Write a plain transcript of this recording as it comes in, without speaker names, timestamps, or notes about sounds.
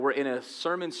We're in a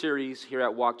sermon series here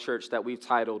at Walk Church that we've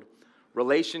titled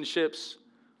Relationships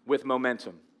with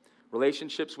Momentum.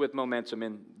 Relationships with Momentum.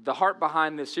 And the heart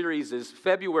behind this series is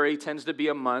February tends to be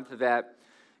a month that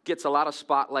gets a lot of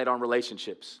spotlight on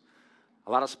relationships.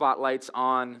 A lot of spotlights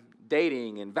on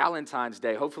dating and Valentine's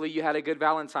Day. Hopefully you had a good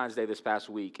Valentine's Day this past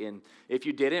week. And if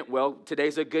you didn't, well,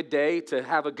 today's a good day to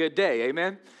have a good day.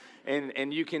 Amen?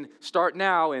 And you can start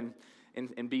now and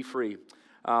be free.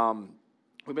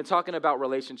 We've been talking about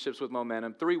relationships with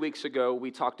momentum. 3 weeks ago, we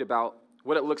talked about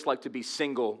what it looks like to be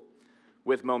single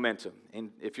with momentum. And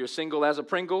if you're single as a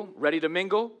Pringle, ready to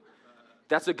mingle,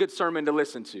 that's a good sermon to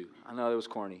listen to. I know it was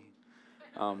corny.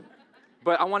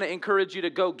 But I want to encourage you to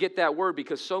go get that word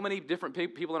because so many different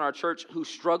people in our church who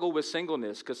struggle with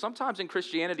singleness. Because sometimes in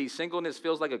Christianity, singleness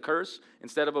feels like a curse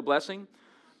instead of a blessing.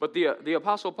 But the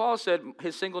Apostle Paul said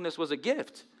his singleness was a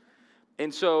gift.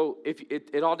 And so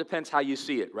it all depends how you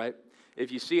see it, right? If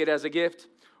you see it as a gift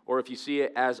or if you see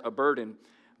it as a burden.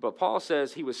 But Paul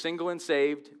says he was single and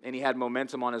saved and he had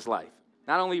momentum on his life.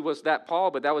 Not only was that Paul,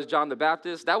 but that was John the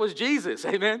Baptist. That was Jesus,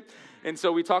 amen? And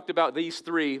so we talked about these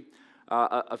three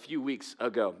a few weeks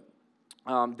ago.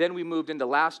 Then we moved into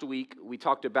last week. We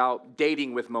talked about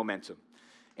dating with momentum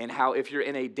and how if you're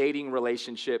in a dating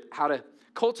relationship, how to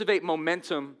cultivate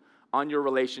momentum on your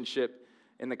relationship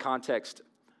in the context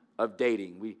of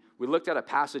dating. We looked at a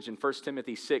passage in 1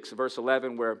 Timothy 6, verse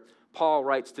 11, where Paul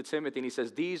writes to Timothy, and he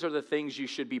says, these are the things you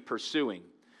should be pursuing.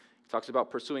 He talks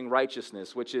about pursuing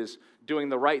righteousness, which is doing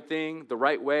the right thing the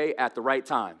right way at the right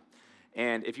time.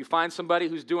 And if you find somebody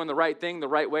who's doing the right thing the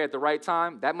right way at the right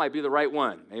time, that might be the right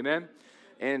one. Amen?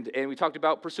 And we talked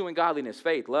about pursuing godliness,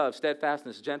 faith, love,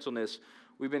 steadfastness, gentleness.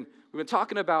 We've been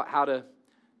talking about how to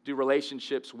do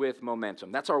relationships with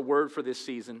momentum. That's our word for this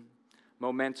season.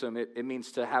 Momentum, it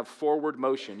means to have forward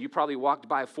motion. You probably walked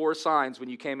by 4 signs when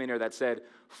you came in here that said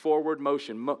forward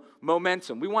motion,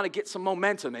 momentum. We want to get some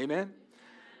momentum, amen?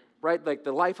 Right? Like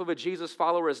the life of a Jesus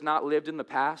follower is not lived in the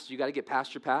past. You got to get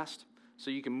past your past so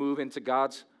you can move into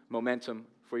God's momentum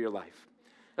for your life.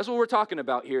 That's what we're talking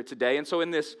about here today. And so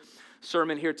in this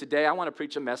sermon here today, I want to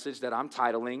preach a message that I'm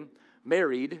titling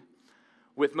Married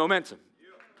with Momentum.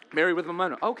 Married with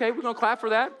Momentum. Okay, we're going to clap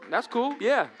for that. That's cool.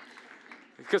 Yeah.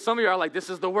 Because some of you are like, this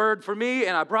is the word for me,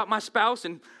 and I brought my spouse,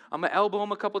 and I'm going to elbow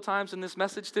them a couple times in this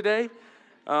message today,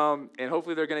 and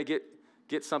hopefully they're going to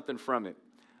get something from it.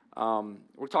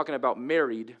 We're talking about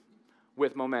married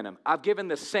with momentum. I've given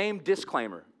the same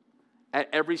disclaimer at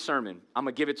every sermon. I'm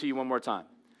going to give it to you one more time.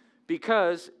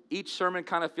 Because each sermon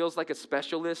kind of feels like a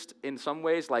specialist in some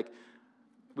ways, like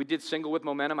we did single with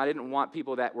momentum. I didn't want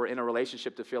people that were in a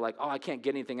relationship to feel like, oh, I can't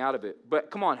get anything out of it. But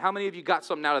come on, how many of you got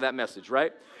something out of that message,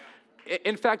 right?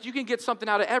 In fact, you can get something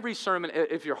out of every sermon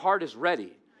if your heart is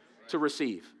ready to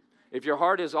receive. If your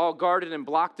heart is all guarded and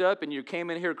blocked up and you came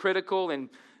in here critical and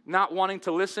not wanting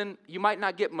to listen, you might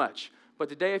not get much. But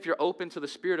today, if you're open to the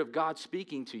Spirit of God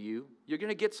speaking to you, you're going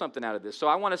to get something out of this. So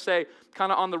I want to say,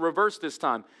 kind of on the reverse this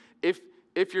time, if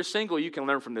you're single, you can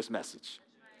learn from this message.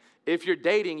 If you're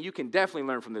dating, you can definitely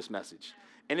learn from this message.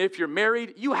 And if you're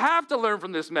married, you have to learn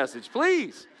from this message,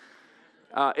 please.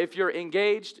 If you're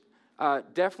engaged,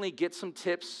 definitely get some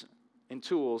tips and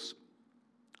tools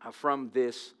from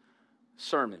this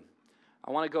sermon.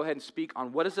 I want to go ahead and speak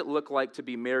on what does it look like to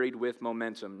be married with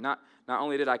momentum. Not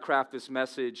only did I craft this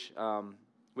message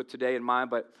with today in mind,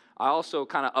 but I also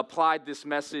kind of applied this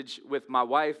message with my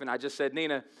wife, and I just said,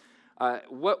 Nina,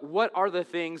 what are the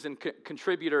things and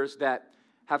contributors that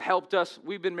have helped us?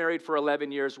 We've been married for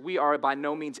 11 years. We are by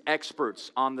no means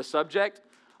experts on the subject.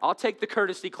 I'll take the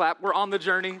courtesy clap. We're on the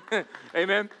journey.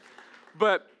 Amen.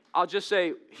 But I'll just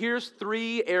say, here's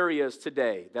 3 areas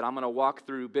today that I'm going to walk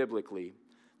through biblically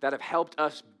that have helped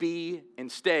us be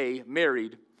and stay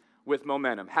married with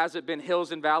momentum. Has it been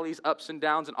hills and valleys, ups and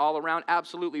downs, and all around?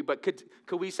 Absolutely. But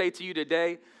could we say to you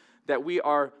today that we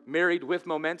are married with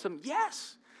momentum?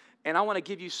 Yes. And I want to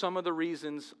give you some of the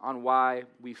reasons on why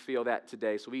we feel that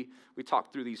today. So we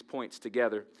talked through these points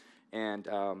together. And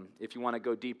if you want to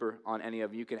go deeper on any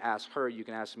of them, you can ask her, you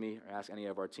can ask me, or ask any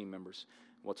of our team members.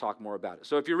 We'll talk more about it.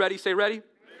 So if you're ready, say ready. Ready.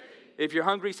 If you're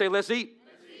hungry, say let's eat.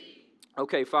 Let's eat.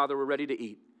 Okay, Father, we're ready to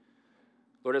eat.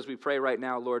 Lord, as we pray right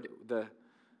now, Lord,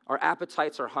 our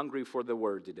appetites are hungry for the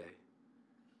word today.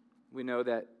 We know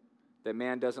that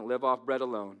man doesn't live off bread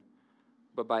alone,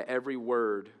 but by every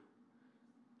word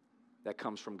that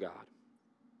comes from God.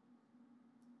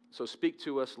 So speak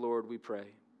to us, Lord, we pray.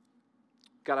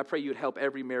 God, I pray you'd help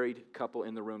every married couple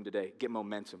in the room today get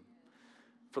momentum.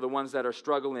 For the ones that are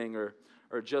struggling or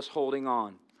just holding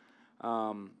on,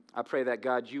 I pray that,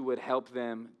 God, you would help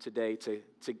them today to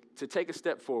take a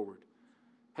step forward.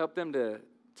 Help them to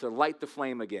light the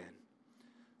flame again,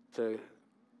 to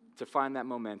find that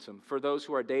momentum. For those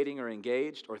who are dating or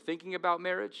engaged or thinking about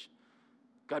marriage,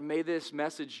 God, may this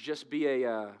message just be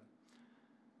a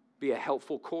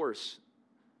helpful course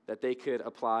that they could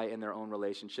apply in their own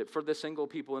relationship. For the single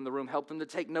people in the room, help them to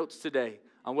take notes today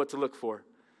on what to look for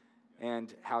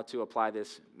and how to apply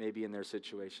this maybe in their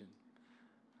situation.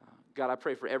 God, I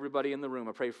pray for everybody in the room.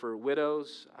 I pray for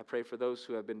widows. I pray for those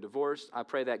who have been divorced. I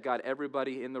pray that, God,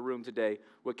 everybody in the room today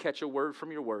would catch a word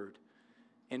from your word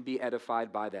and be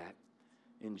edified by that.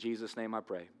 In Jesus' name I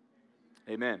pray.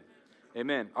 Amen.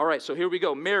 Amen. All right, so here we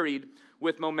go. Married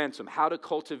with momentum. How to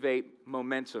cultivate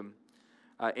momentum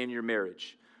in your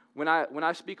marriage. When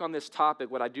I speak on this topic,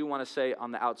 what I do want to say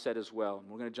on the outset as well, and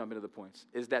we're going to jump into the points,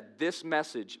 is that this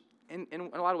message, in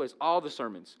a lot of ways, all the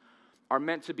sermons, are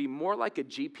meant to be more like a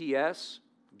GPS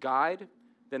guide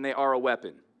than they are a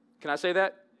weapon. Can I say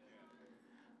that?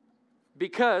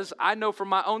 Because I know for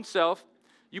my own self,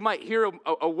 you might hear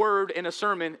a word in a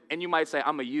sermon, and you might say,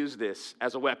 I'm going to use this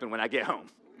as a weapon when I get home.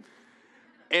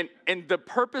 And the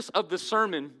purpose of the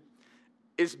sermon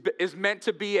is meant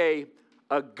to be a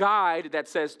guide that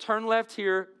says, turn left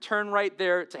here, turn right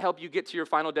there to help you get to your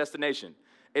final destination.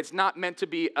 It's not meant to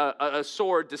be a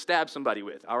sword to stab somebody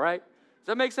with, all right? Does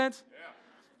that make sense? Yeah.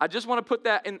 I just want to put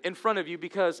that in front of you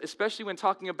because, especially when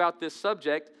talking about this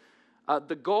subject,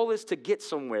 the goal is to get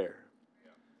somewhere.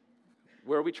 Yeah.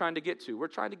 Where are we trying to get to? We're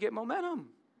trying to get momentum.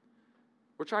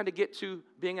 We're trying to get to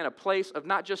being in a place of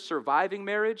not just surviving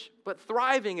marriage, but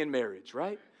thriving in marriage,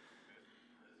 right?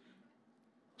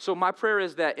 So my prayer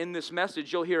is that in this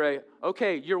message, you'll hear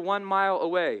okay, you're 1 mile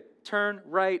away. Turn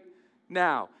right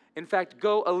now. In fact,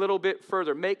 go a little bit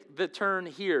further. Make the turn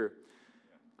here.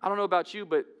 I don't know about you,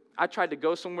 but I tried to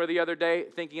go somewhere the other day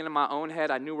thinking in my own head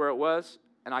I knew where it was,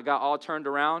 and I got all turned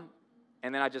around,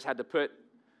 and then I just had to put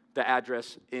the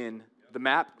address in the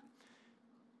map.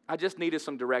 I just needed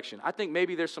some direction. I think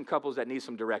maybe there's some couples that need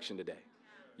some direction today.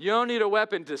 You don't need a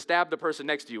weapon to stab the person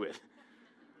next to you with.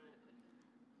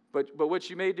 But what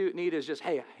you may need is just,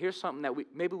 hey, here's something that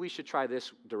maybe we should try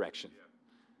this direction.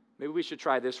 Maybe we should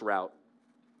try this route.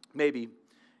 Maybe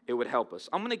it would help us.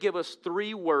 I'm going to give us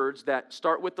 3 words that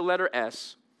start with the letter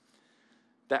S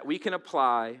that we can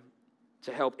apply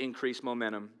to help increase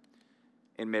momentum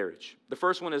in marriage. The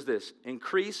first one is this: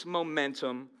 increase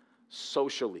momentum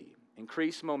socially.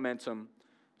 Increase momentum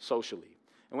socially.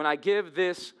 And when I give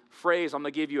this phrase, I'm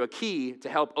going to give you a key to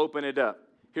help open it up.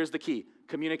 Here's the key.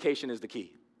 Communication is the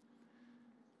key.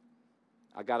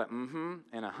 I got a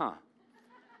and a huh.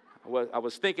 I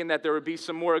was thinking that there would be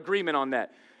some more agreement on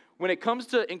that. When it comes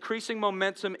to increasing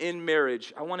momentum in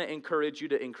marriage, I want to encourage you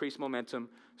to increase momentum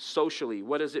socially.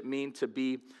 What does it mean to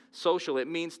be social? It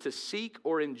means to seek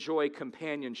or enjoy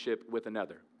companionship with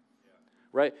another.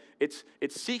 Right? It's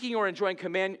seeking or enjoying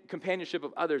companionship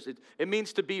of others. It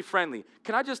means to be friendly.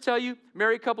 Can I just tell you,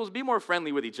 married couples, be more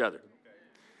friendly with each other.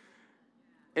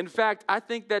 In fact, I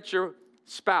think that your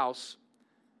spouse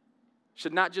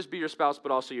should not just be your spouse,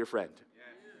 but also your friend.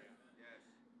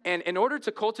 And in order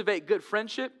to cultivate good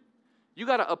friendship, you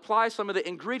got to apply some of the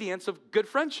ingredients of good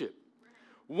friendship.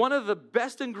 One of the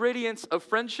best ingredients of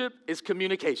friendship is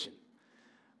communication,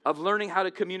 of learning how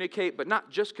to communicate, but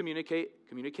not just communicate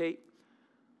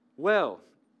well.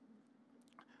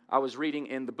 I was reading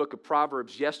in the book of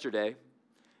Proverbs yesterday,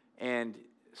 and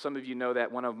some of you know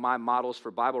that one of my models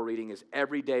for Bible reading is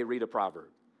every day read a proverb,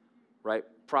 right?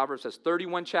 Proverbs has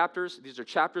 31 chapters. These are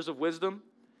chapters of wisdom,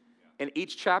 and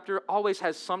each chapter always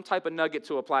has some type of nugget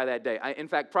to apply that day. In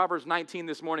fact, Proverbs 19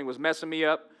 this morning was messing me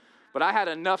up, but I had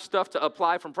enough stuff to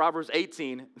apply from Proverbs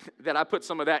 18 that I put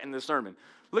some of that in the sermon.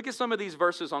 Look at some of these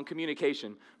verses on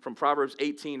communication from Proverbs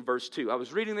 18, verse 2. I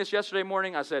was reading this yesterday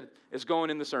morning. I said, it's going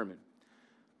in the sermon.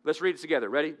 Let's read it together.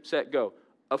 Ready, set, go.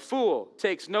 A fool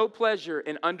takes no pleasure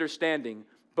in understanding,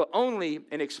 but only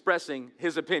in expressing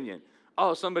his opinion.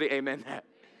 Oh, somebody amen that.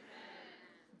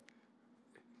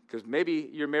 Because maybe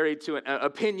you're married to an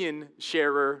opinion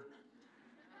sharer.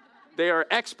 They are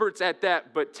experts at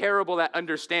that, but terrible at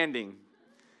understanding.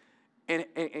 And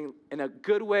a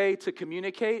good way to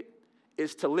communicate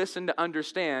is to listen to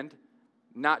understand,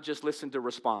 not just listen to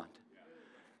respond.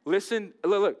 Listen,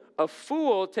 look, a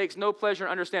fool takes no pleasure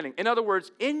in understanding. In other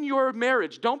words, in your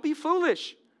marriage, don't be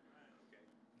foolish.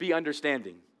 Be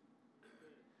understanding.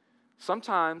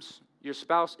 Sometimes your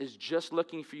spouse is just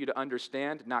looking for you to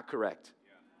understand, not correct.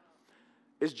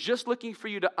 Is just looking for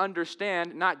you to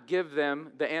understand, not give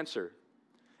them the answer.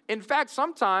 In fact,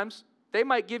 sometimes they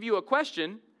might give you a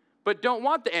question, but don't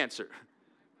want the answer,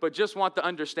 but just want the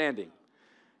understanding.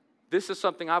 This is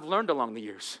something I've learned along the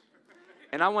years.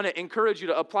 And I want to encourage you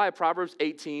to apply Proverbs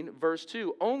 18, verse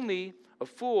 2. Only a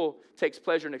fool takes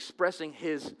pleasure in expressing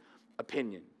his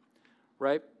opinion,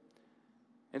 right?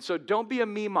 And so don't be a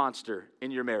me monster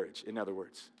in your marriage, in other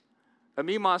words. A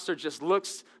me monster just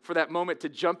looks for that moment to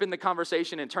jump in the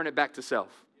conversation and turn it back to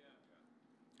self.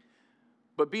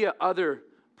 But be a other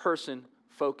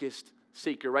person-focused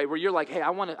seeker, right? Where you're like, hey,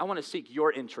 I want to seek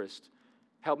your interest.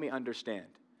 Help me understand.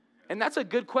 And that's a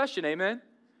good question, amen?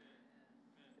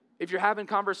 If you're having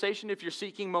conversation, if you're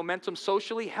seeking momentum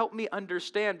socially, help me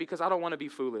understand because I don't want to be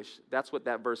foolish. That's what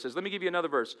that verse is. Let me give you another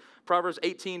verse. Proverbs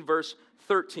 18, verse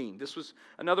 13. This was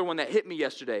another one that hit me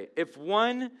yesterday. If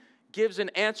one gives an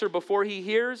answer before he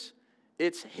hears,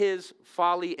 it's his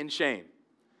folly and shame.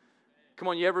 Come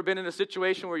on, you ever been in a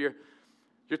situation where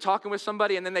you're talking with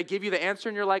somebody and then they give you the answer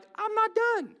and you're like, I'm not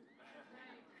done.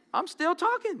 I'm still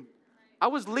talking.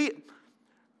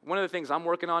 One of the things I'm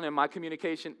working on in my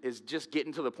communication is just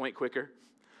getting to the point quicker.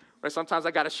 Right? Sometimes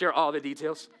I got to share all the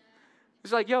details.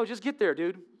 It's like, yo, just get there,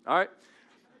 dude. All right?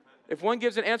 If one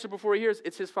gives an answer before he hears,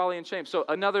 it's his folly and shame. So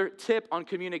another tip on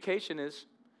communication is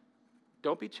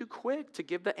don't be too quick to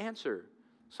give the answer.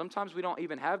 Sometimes we don't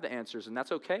even have the answers, and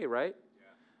that's okay, right? Yeah.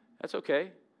 That's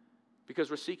okay because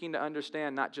we're seeking to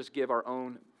understand, not just give our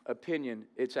own opinion.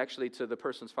 It's actually to the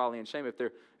person's folly and shame.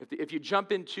 If you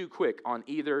jump in too quick on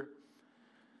either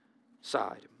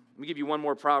side. Let me give you one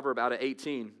more proverb out of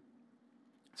 18.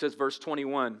 It says, verse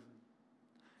 21,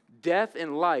 death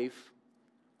and life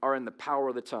are in the power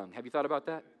of the tongue. Have you thought about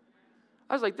that?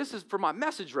 I was like, this is for my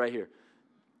message right here.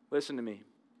 Listen to me.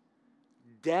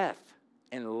 Death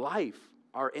and life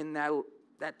are in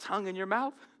that tongue in your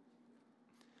mouth.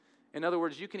 In other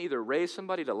words, you can either raise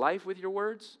somebody to life with your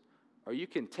words, or you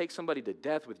can take somebody to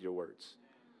death with your words.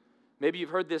 Maybe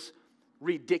you've heard this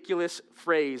ridiculous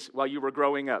phrase while you were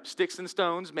growing up. Sticks and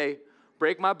stones may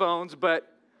break my bones,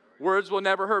 but words will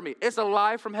never hurt me. It's a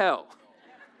lie from hell.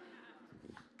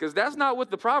 Because that's not what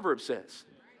the proverb says.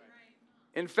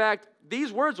 In fact,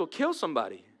 these words will kill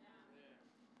somebody.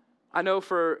 I know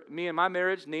for me and my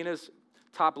marriage, Nina's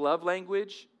top love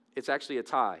language, it's actually a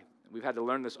tie. We've had to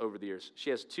learn this over the years. She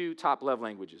has 2 top love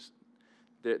languages.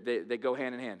 They go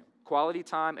hand in hand. Quality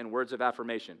time and words of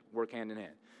affirmation work hand in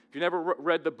hand. If you've never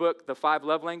read the book, The 5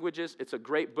 Love Languages, it's a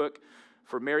great book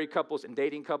for married couples and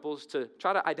dating couples to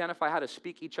try to identify how to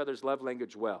speak each other's love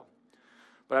language well.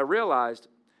 But I realized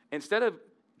instead of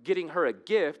getting her a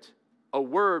gift, a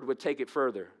word would take it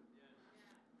further.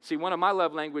 See, one of my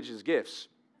love languages is gifts.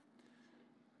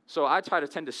 So I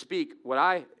tend to speak what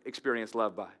I experience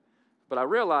love by. But I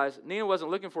realized Nina wasn't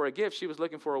looking for a gift, she was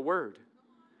looking for a word.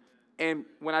 And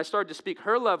when I started to speak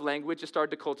her love language, it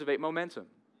started to cultivate momentum.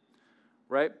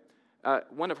 Right?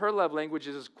 One of her love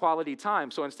languages is quality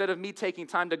time. So instead of me taking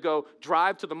time to go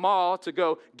drive to the mall to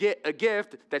go get a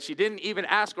gift that she didn't even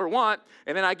ask or want,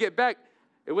 and then I get back,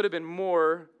 it would have been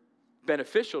more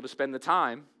beneficial to spend the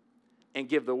time and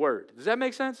give the word. Does that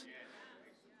make sense?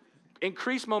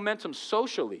 Increase momentum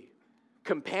socially,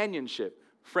 companionship,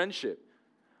 friendship.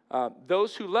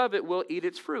 Those who love it will eat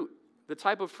its fruit. The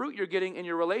type of fruit you're getting in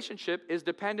your relationship is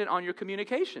dependent on your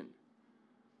communication.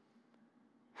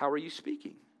 How are you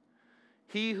speaking?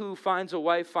 He who finds a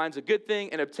wife finds a good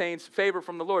thing and obtains favor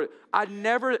from the Lord. I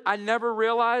never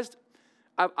realized,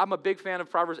 I'm a big fan of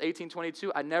Proverbs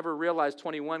 18:22. I never realized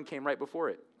 21 came right before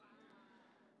it.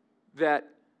 That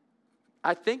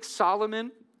I think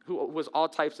Solomon, who was all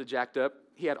types of jacked up,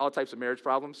 he had all types of marriage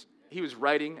problems. He was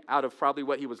writing out of probably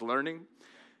what he was learning.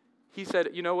 He said,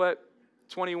 you know what?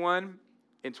 21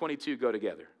 and 22 go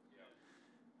together.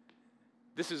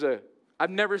 I've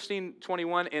never seen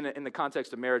 21 in the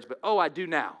context of marriage, but I do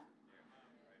now.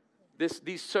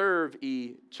 These serve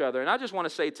each other. And I just want to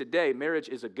say today, marriage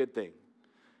is a good thing.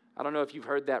 I don't know if you've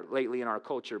heard that lately in our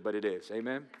culture, but it is.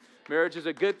 Amen? Marriage is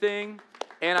a good thing,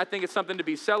 and I think it's something to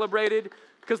be celebrated.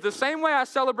 Because the same way I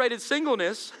celebrated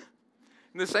singleness,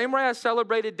 and the same way I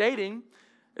celebrated dating,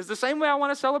 is the same way I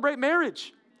want to celebrate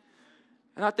marriage.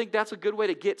 And I think that's a good way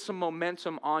to get some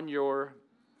momentum on your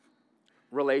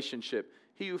relationship.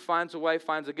 He who finds a wife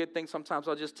finds a good thing. Sometimes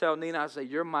I'll just tell Nina, I say,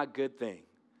 you're my good thing.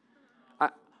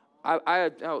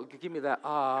 Give me that.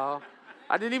 I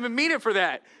didn't even mean it for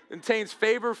that. Obtains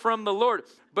favor from the Lord.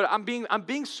 But I'm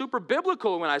being super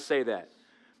biblical when I say that.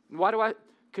 Why?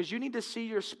 Because you need to see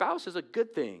your spouse as a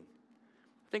good thing.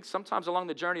 I think sometimes along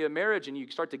the journey of marriage and you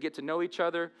start to get to know each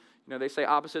other, they say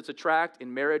opposites attract.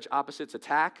 In marriage, opposites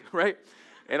attack, right?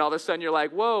 And all of a sudden you're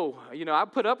like, whoa, I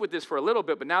put up with this for a little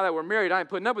bit, but now that we're married, I ain't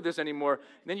putting up with this anymore.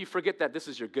 And then you forget that this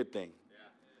is your good thing.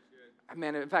 Yeah,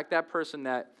 man, in fact, that person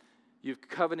that you've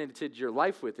covenanted your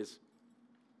life with is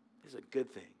a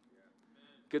good thing.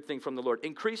 Good thing from the Lord.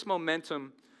 Increase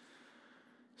momentum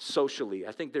socially.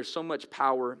 I think there's so much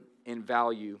power and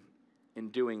value in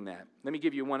doing that. Let me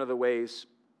give you one of the ways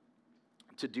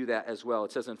to do that as well.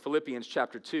 It says in Philippians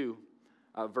chapter 2,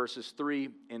 verses 3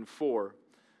 and 4,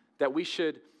 that we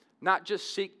should not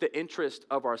just seek the interest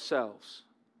of ourselves,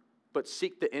 but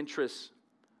seek the interests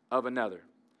of another.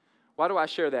 Why do I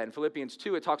share that? In Philippians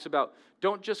 2, it talks about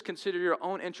don't just consider your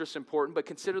own interests important, but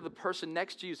consider the person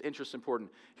next to you's interests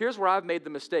important. Here's where I've made the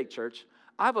mistake, church.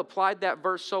 I've applied that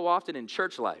verse so often in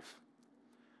church life,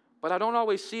 but I don't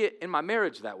always see it in my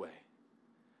marriage that way.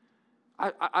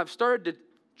 I've started to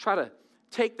try to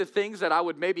take the things that I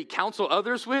would maybe counsel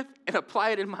others with and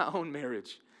apply it in my own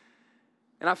marriage.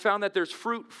 And I found that there's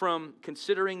fruit from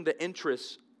considering the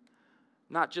interests,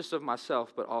 not just of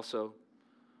myself, but also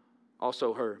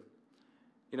her.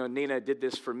 You know, Nina did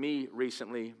this for me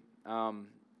recently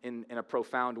in a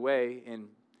profound way. And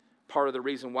part of the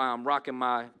reason why I'm rocking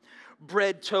my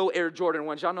Bread Toe Air Jordan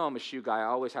 1s, y'all know I'm a shoe guy. I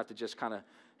always have to just kind of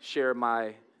share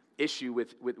my issue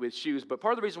with shoes. But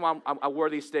part of the reason why I wore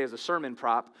these today as a sermon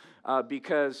prop,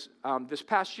 because this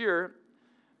past year,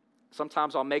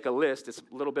 sometimes I'll make a list. It's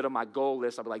a little bit of my goal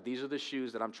list. I'll be like, these are the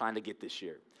shoes that I'm trying to get this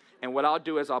year. And what I'll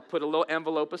do is I'll put a little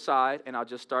envelope aside, and I'll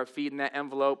just start feeding that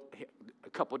envelope a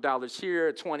couple dollars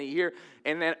here, 20 here.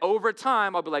 And then over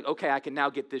time, I'll be like, okay, I can now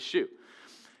get this shoe.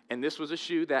 And this was a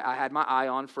shoe that I had my eye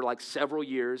on for like several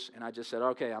years. And I just said,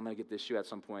 okay, I'm going to get this shoe at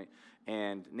some point.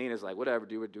 And Nina's like, whatever,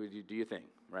 do your thing,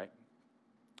 right?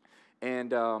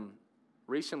 And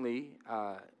recently,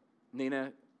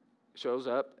 Nina shows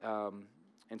up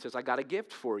and says, I got a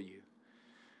gift for you.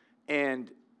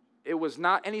 And it was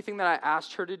not anything that I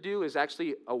asked her to do. It was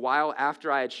actually a while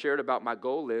after I had shared about my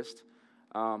goal list.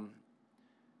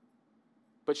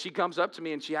 But she comes up to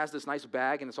me and she has this nice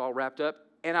bag and it's all wrapped up.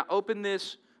 And I open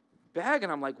this bag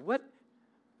and I'm like, what?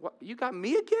 You got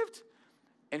me a gift?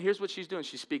 And here's what she's doing.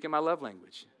 She's speaking my love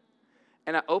language.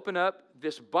 And I open up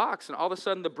this box and all of a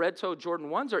sudden the Bread Toe Jordan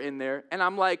 1s are in there. And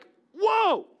I'm like,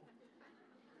 whoa,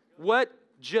 what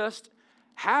just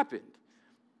happened?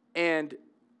 And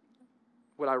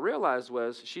what I realized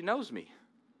was she knows me.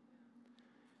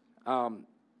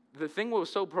 The thing that was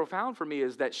so profound for me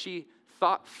is that she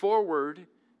thought forward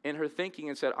in her thinking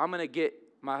and said, I'm going to get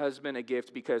my husband a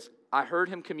gift because I heard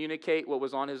him communicate what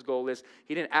was on his goal list.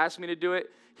 He didn't ask me to do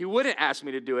it. He wouldn't ask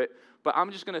me to do it, but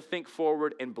I'm just going to think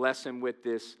forward and bless him with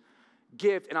this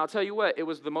gift. And I'll tell you what, it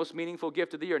was the most meaningful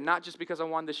gift of the year, not just because I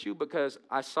wanted the shoe, because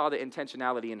I saw the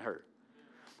intentionality in her.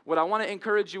 What I want to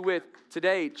encourage you with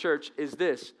today, church, is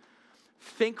this.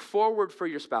 Think forward for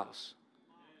your spouse.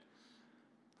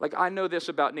 Like, I know this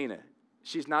about Nina.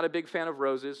 She's not a big fan of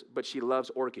roses, but she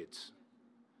loves orchids.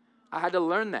 I had to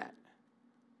learn that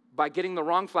by getting the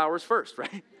wrong flowers first,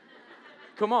 right?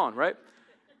 Come on, right?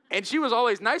 And she was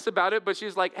always nice about it, but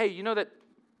she's like, hey, you know that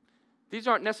these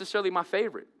aren't necessarily my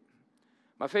favorite.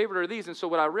 My favorite are these. And so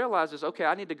what I realized is, okay,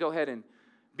 I need to go ahead and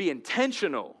be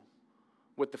intentional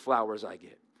with the flowers I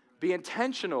get. Be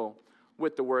intentional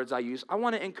with the words I use. I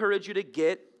want to encourage you to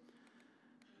get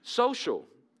social.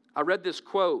 I read this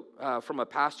quote from a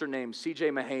pastor named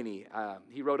C.J. Mahaney.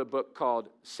 He wrote a book called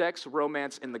Sex,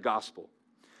 Romance, and the Gospel.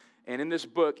 And in this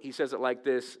book, he says it like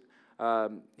this.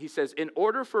 He says, in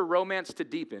order for romance to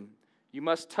deepen, you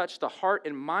must touch the heart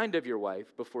and mind of your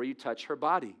wife before you touch her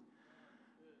body.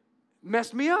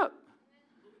 Messed me up.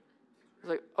 I was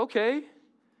like, okay.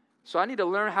 So I need to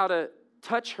learn how to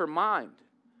touch her mind.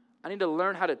 I need to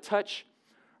learn how to touch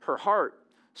her heart.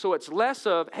 So it's less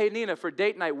of, hey, Nina, for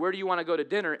date night, where do you want to go to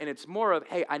dinner? And it's more of,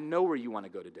 hey, I know where you want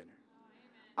to go to dinner.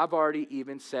 I've already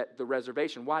even set the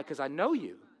reservation. Why? Because I know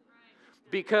you.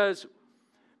 Because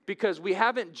we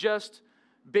haven't just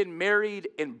been married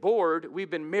and bored. We've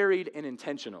been married and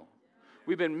intentional.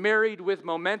 We've been married with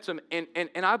momentum. And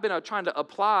I've been trying to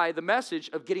apply the message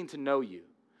of getting to know you.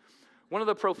 One of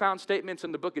the profound statements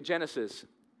in the book of Genesis,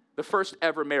 the first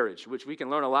ever marriage, which we can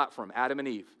learn a lot from, Adam and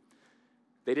Eve.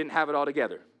 They didn't have it all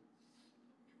together.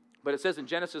 But it says in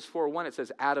Genesis 4:1, it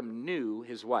says Adam knew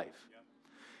his wife.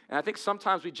 And I think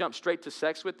sometimes we jump straight to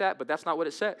sex with that, but that's not what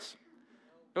it says.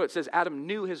 No, it says Adam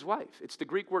knew his wife. It's the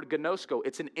Greek word gnosko.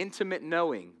 It's an intimate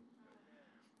knowing.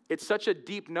 It's such a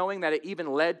deep knowing that it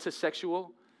even led to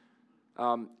sexual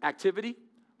activity.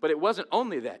 But it wasn't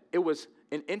only that. It was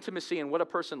an intimacy in what a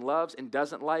person loves and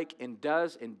doesn't like and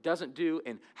does and doesn't do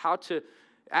and how to.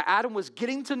 Adam was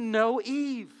getting to know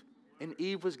Eve. And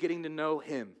Eve was getting to know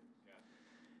him.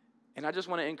 And I just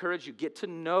want to encourage you, get to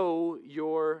know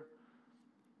your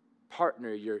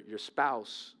partner, your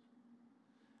spouse,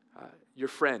 your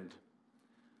friend,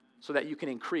 so that you can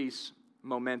increase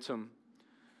momentum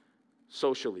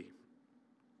socially.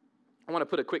 I want to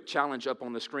put a quick challenge up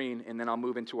on the screen, and then I'll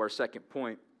move into our second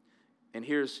point. And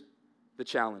here's the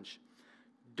challenge.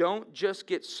 Don't just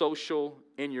get social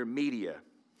in your media.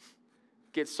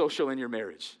 Get social in your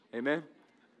marriage. Amen?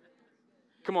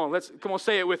 Come on,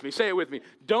 say it with me. Say it with me.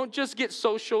 Don't just get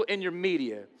social in your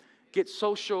media. Get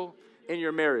social in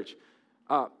your marriage.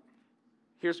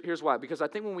 Here's why. Because I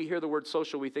think when we hear the word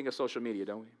social, we think of social media,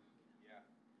 don't we?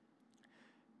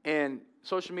 Yeah. And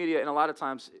social media, in a lot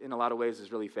of ways,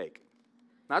 is really fake.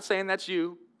 Not saying that's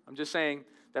you. I'm just saying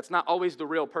that's not always the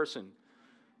real person.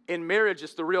 In marriage,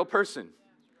 it's the real person.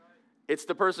 It's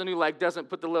the person who doesn't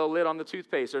put the little lid on the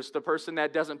toothpaste, or it's the person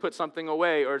that doesn't put something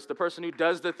away, or it's the person who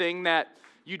does the thing that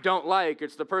you don't like.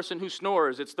 It's the person who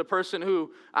snores. It's the person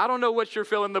who, I don't know what your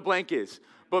fill in the blank is,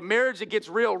 but marriage, it gets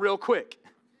real quick.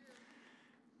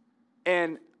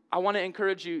 And I want to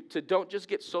encourage you to don't just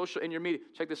get social in your media.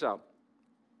 Check this out.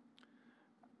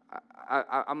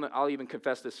 I'll even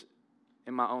confess this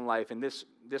in my own life, and this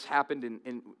happened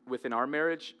within our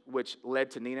marriage, which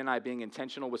led to Nina and I being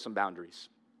intentional with some boundaries.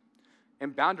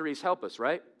 And boundaries help us,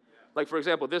 right? Yeah. Like, for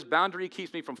example, this boundary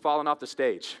keeps me from falling off the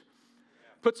stage. Yeah.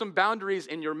 Put some boundaries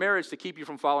in your marriage to keep you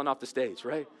from falling off the stage,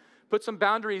 right? Put some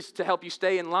boundaries to help you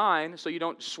stay in line so you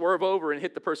don't swerve over and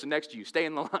hit the person next to you. Stay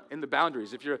in the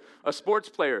boundaries. If you're a sports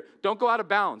player, don't go out of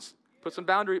bounds. Put some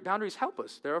boundaries help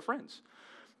us. They're our friends.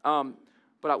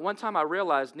 But at one time I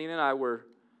realized Nina and I were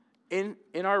in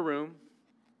our room,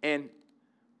 and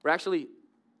we're actually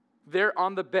there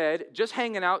on the bed, just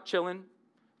hanging out, chilling.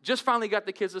 Just finally got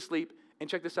the kids to sleep, and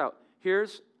check this out.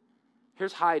 Here's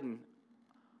Hayden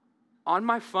on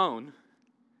my phone,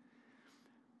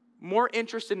 more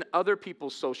interested in other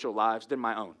people's social lives than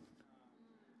my own.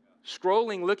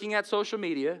 Scrolling, looking at social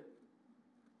media,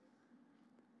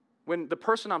 when the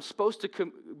person I'm supposed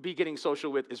to be getting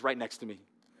social with is right next to me.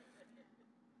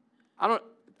 I'm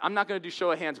not going to do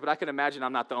show of hands, but I can imagine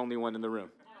I'm not the only one in the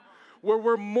room. Where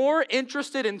we're more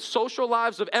interested in social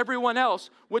lives of everyone else,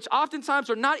 which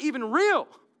oftentimes are not even real,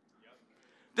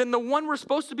 than the one we're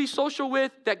supposed to be social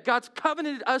with, that God's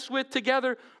covenanted us with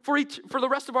together for the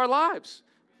rest of our lives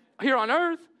here on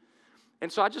earth.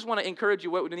 And so I just want to encourage you.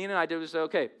 What Nina and I did was say,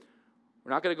 okay, we're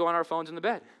not going to go on our phones in the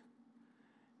bed.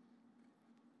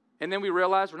 And then we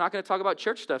realized we're not going to talk about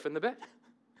church stuff in the bed.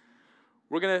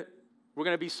 We're going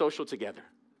to be social together.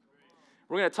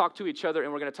 We're going to talk to each other,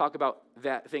 and we're going to talk about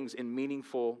things in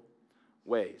meaningful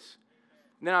ways.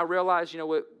 And then I realized,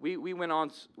 what, we went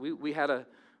on, we had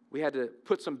to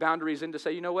put some boundaries in to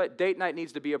say, date night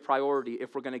needs to be a priority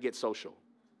if we're going to get social.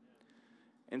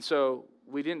 And so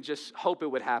we didn't just hope it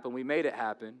would happen. We made it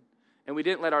happen, and we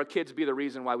didn't let our kids be the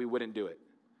reason why we wouldn't do it.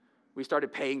 We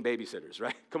started paying babysitters,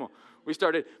 right? Come on. We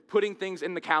started putting things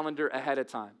in the calendar ahead of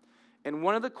time. And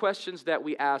one of the questions that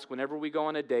we ask whenever we go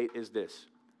on a date is this: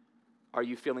 are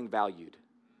you feeling valued?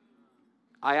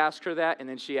 I asked her that, and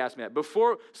then she asked me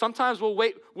that. Sometimes we'll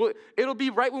wait. It'll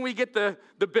be right when we get the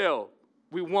bill.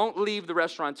 We won't leave the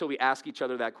restaurant until we ask each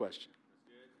other that question.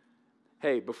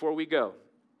 Hey, before we go,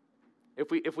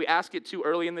 if we ask it too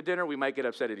early in the dinner, we might get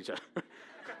upset at each other.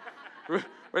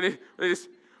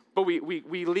 But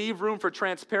we leave room for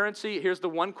transparency. Here's the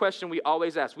one question we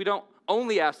always ask. We don't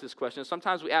only ask this question.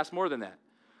 Sometimes we ask more than that.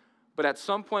 But at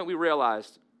some point we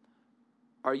realized,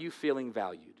 are you feeling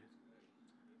valued?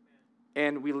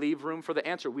 And we leave room for the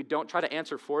answer. We don't try to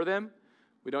answer for them.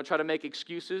 We don't try to make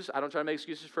excuses. I don't try to make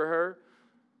excuses for her.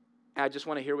 I just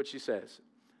want to hear what she says.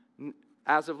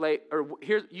 As of late,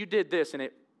 here, you did this, and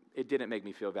it didn't make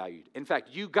me feel valued. In fact,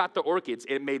 you got the orchids.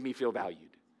 It made me feel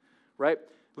valued, right?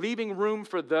 Leaving room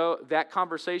for that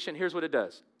conversation, here's what it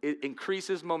does. It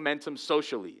increases momentum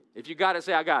socially. If you got it,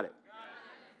 say, I got it.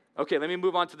 Okay, let me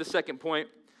move on to the second point.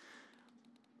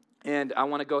 And I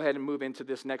want to go ahead and move into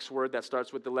this next word that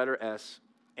starts with the letter S.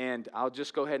 And I'll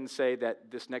just go ahead and say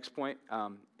that this next point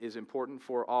is important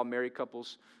for all married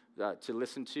couples to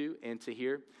listen to and to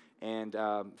hear. And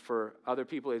for other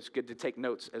people, it's good to take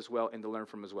notes as well and to learn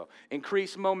from as well.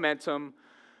 Increase momentum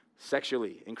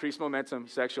sexually. Increase momentum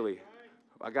sexually.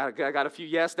 I got a few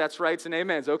yes, that's rights, and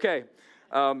amens. Okay.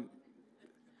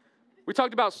 We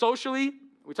talked about socially.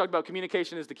 We talked about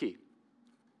communication is the key.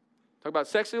 Talk about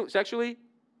sexually.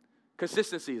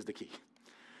 Consistency is the key.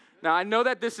 Now, I know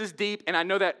that this is deep, and I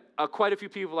know that quite a few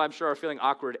people, I'm sure, are feeling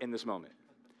awkward in this moment.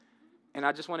 And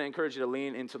I just want to encourage you to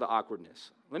lean into the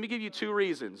awkwardness. Let me give you 2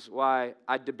 reasons why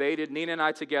I debated. Nina and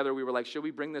I together, we were like, should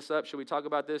we bring this up? Should we talk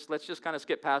about this? Let's just kind of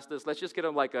skip past this. Let's just get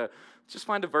just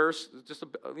find a verse,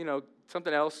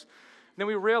 something else. And then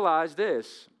we realized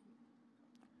this.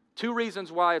 2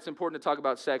 reasons why it's important to talk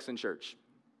about sex in church.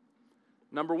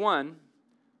 Number 1,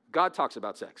 God talks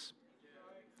about sex.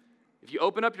 If you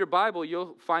open up your Bible,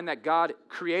 you'll find that God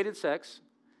created sex,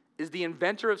 is the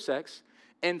inventor of sex,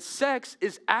 and sex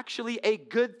is actually a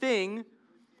good thing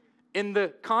in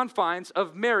the confines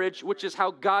of marriage, which is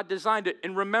how God designed it.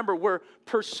 And remember, we're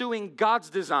pursuing God's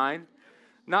design,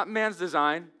 not man's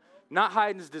design, not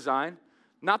Haydn's design,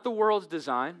 not the world's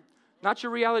design, not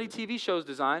your reality TV show's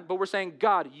design, but we're saying,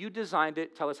 God, you designed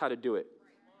it, tell us how to do it.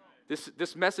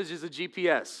 This message is a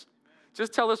GPS.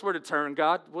 Just tell us where to turn,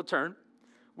 God, we'll turn.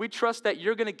 We trust that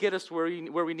you're going to get us where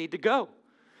we need to go.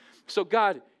 So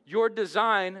God, your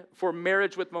design for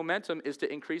marriage with momentum is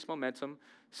to increase momentum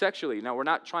sexually. Now, we're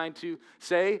not trying to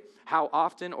say how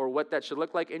often or what that should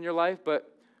look like in your life,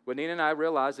 but what Nina and I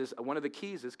realize is one of the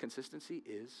keys is consistency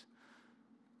is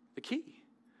the key.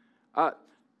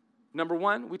 Number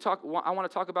one, I want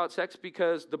to talk about sex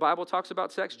because the Bible talks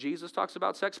about sex, Jesus talks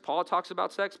about sex, Paul talks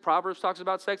about sex, Proverbs talks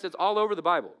about sex. It's all over the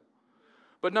Bible.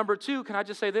 But number two, can I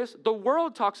just say this? The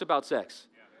world talks about sex.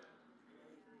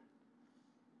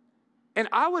 And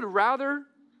I would rather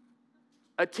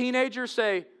a teenager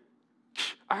say,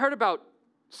 I heard about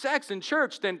sex in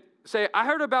church than say, I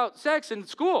heard about sex in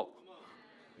school.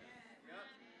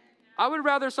 I would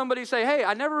rather somebody say, hey,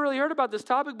 I never really heard about this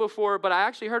topic before, but I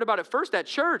actually heard about it first at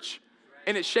church,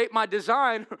 and it shaped my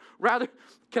design. Rather,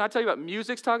 can I tell you about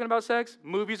music's talking about sex?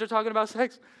 Movies are talking about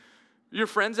sex. Your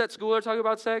friends at school are talking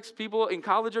about sex. People in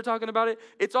college are talking about it.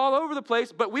 It's all over the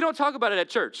place, but we don't talk about it at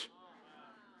church.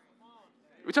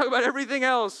 We talk about everything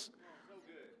else,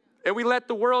 and we let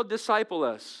the world disciple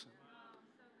us.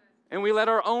 And we let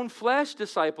our own flesh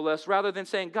disciple us rather than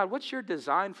saying, God, what's your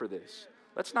design for this?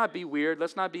 Let's not be weird.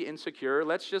 Let's not be insecure.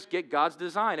 Let's just get God's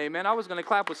design. Amen. I was going to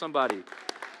clap with somebody.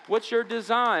 What's your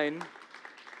design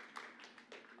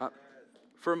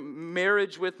for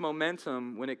marriage with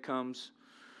momentum when it comes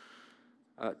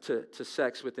to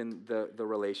sex within the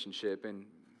relationship? And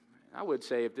I would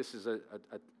say if this is a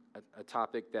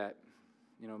topic that,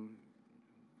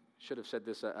 should have said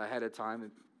this ahead of time,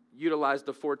 utilize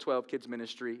the 412 Kids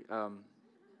Ministry.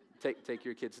 Take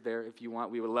your kids there if you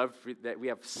want. We would love that. We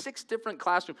have 6 different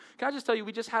classrooms. Can I just tell you,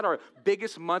 we just had our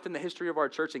biggest month in the history of our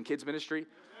church in kids ministry.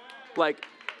 Like,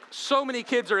 so many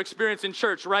kids are experiencing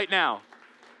church right now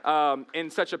in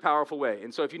such a powerful way.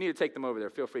 And so if you need to take them over there,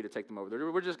 feel free to take them over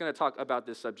there. We're just going to talk about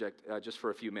this subject just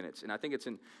for a few minutes. And I think it's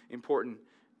important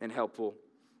and helpful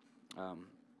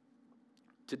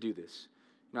to do this.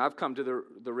 Now, I've come to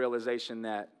the realization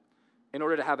that in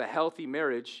order to have a healthy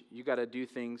marriage, you got to do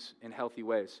things in healthy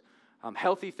ways.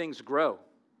 Healthy things grow.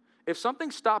 If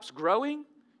something stops growing,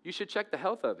 you should check the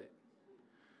health of it.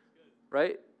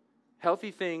 Right? Healthy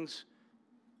things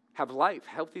have life.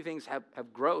 Healthy things have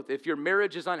growth. If your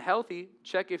marriage is unhealthy,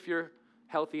 check if you're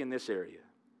healthy in this area.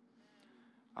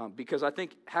 Because I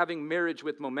think having marriage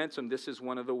with momentum, this is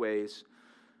one of the ways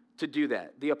to do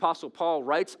that. The Apostle Paul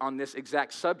writes on this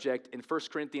exact subject in 1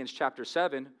 Corinthians chapter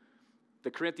 7.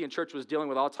 The Corinthian church was dealing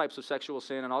with all types of sexual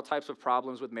sin and all types of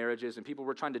problems with marriages, and people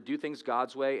were trying to do things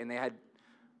God's way, and they had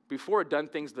before done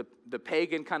things the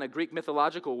pagan kind of Greek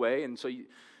mythological way. And so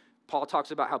Paul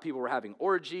talks about how people were having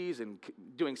orgies and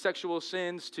doing sexual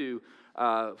sins to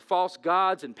false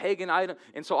gods and pagan items.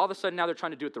 And so all of a sudden now they're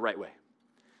trying to do it the right way.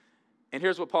 And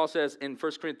here's what Paul says in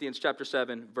 1 Corinthians chapter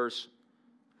 7, verse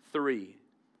 3.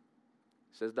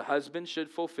 It says, the husband should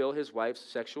fulfill his wife's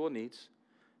sexual needs,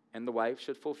 and the wife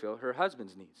should fulfill her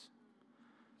husband's needs.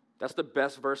 That's the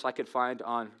best verse I could find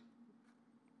on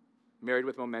married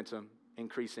with momentum,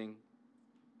 increasing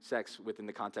sex within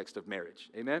the context of marriage.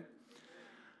 Amen?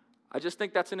 I just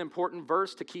think that's an important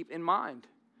verse to keep in mind.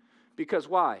 Because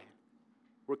why?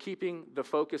 We're keeping the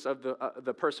focus of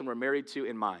the person we're married to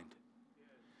in mind.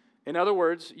 In other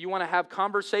words, you want to have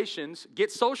conversations,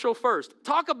 get social first.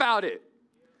 Talk about it.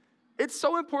 It's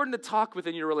so important to talk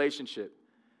within your relationship.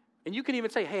 And you can even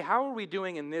say, hey, how are we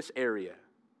doing in this area?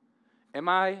 Am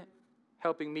I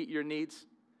helping meet your needs?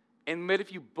 And what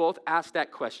if you both ask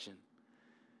that question?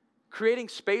 Creating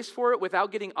space for it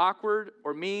without getting awkward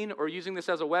or mean or using this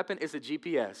as a weapon is a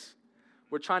GPS.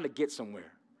 We're trying to get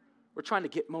somewhere. We're trying to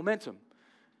get momentum.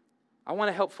 I want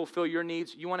to help fulfill your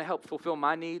needs. You want to help fulfill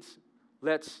my needs?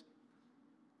 Let's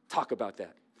talk about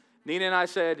that. Nina and I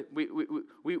said we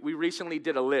recently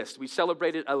did a list. We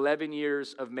celebrated 11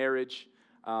 years of marriage.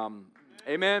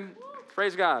 Amen.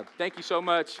 Praise God. Thank you so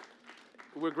much.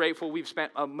 We're grateful. We've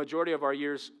spent a majority of our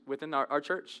years within our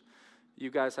church.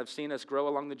 You guys have seen us grow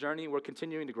along the journey. We're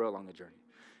continuing to grow along the journey.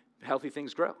 Healthy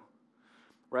things grow,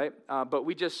 right? But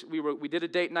we did a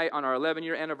date night on our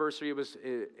 11-year anniversary. It was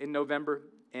in November,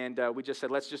 and we just said,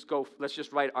 let's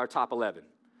just write our top 11.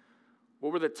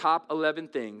 What were the top 11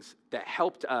 things that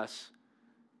helped us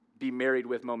be married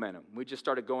with momentum? We just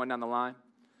started going down the line.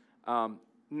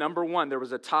 Number one, there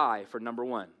was a tie for number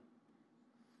one.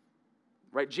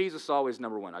 Right? Jesus is always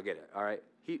number one. I get it. All right?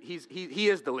 He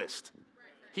is the list.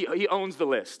 He owns the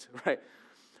list. Right?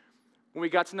 When we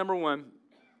got to number one,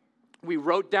 we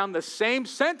wrote down the same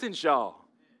sentence, y'all.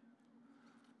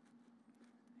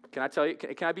 Can I tell you?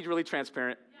 Can I be really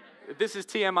transparent? If this is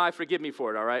TMI, forgive me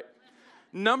for it, all right?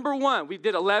 Number one, we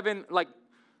did 11,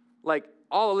 like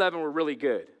all 11 were really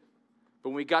good. But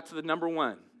when we got to the number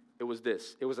one, it was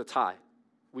this. It was a tie.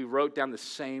 We wrote down the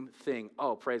same thing.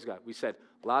 Oh, praise God. We said,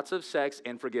 lots of sex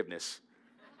and forgiveness.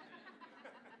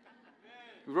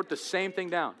 We wrote the same thing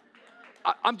down.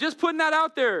 I'm just putting that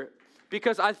out there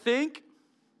because I think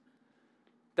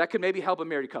that could maybe help a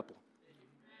married couple.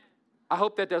 I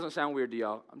hope that doesn't sound weird to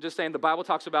y'all. I'm just saying the Bible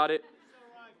talks about it.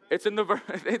 It's in the verse.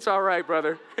 It's all right,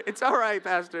 brother. It's all right,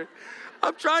 pastor.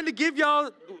 I'm trying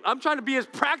to be as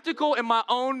practical in my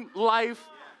own life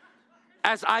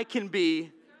as I can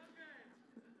be.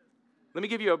 Let me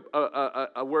give you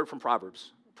a word from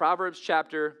Proverbs. Proverbs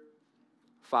chapter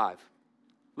 5.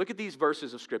 Look at these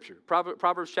verses of Scripture.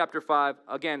 Proverbs chapter 5.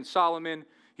 Again, Solomon,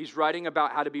 he's writing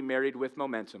about how to be married with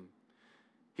momentum.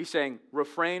 He's saying,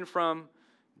 refrain from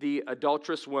the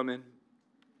adulterous woman.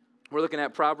 We're looking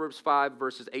at Proverbs 5,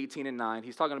 verses 18 and 9.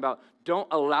 He's talking about don't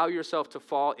allow yourself to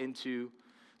fall into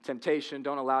temptation.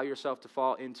 Don't allow yourself to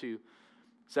fall into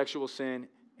sexual sin.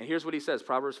 And here's what he says,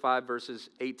 Proverbs 5, verses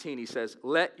 18. He says,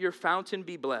 let your fountain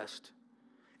be blessed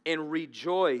and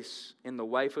rejoice in the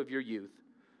wife of your youth,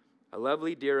 a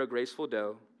lovely deer, a graceful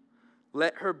doe.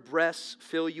 Let her breasts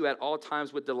fill you at all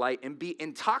times with delight and be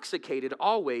intoxicated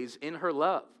always in her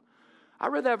love. I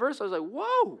read that verse. I was like,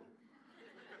 whoa.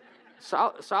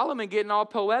 Solomon getting all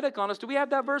poetic on us. Do we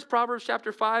have that verse? Proverbs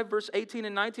chapter 5, verse 18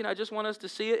 and 19. I just want us to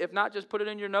see it. If not, just put it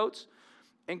in your notes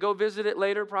and go visit it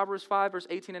later. Proverbs 5, verse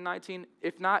 18 and 19.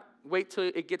 If not, wait till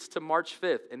it gets to March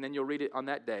 5th, and then you'll read it on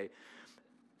that day.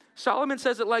 Solomon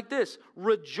says it like this.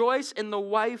 Rejoice in the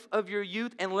wife of your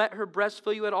youth and let her breasts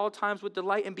fill you at all times with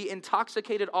delight and be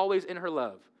intoxicated always in her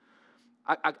love.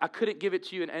 I couldn't give it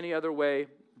to you in any other way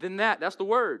than that. That's the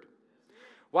word.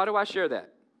 Why do I share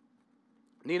that?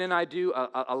 Nina and I do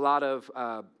a lot of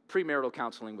premarital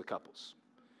counseling with couples.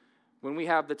 When we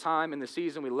have the time and the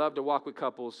season, we love to walk with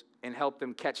couples and help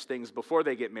them catch things before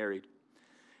they get married.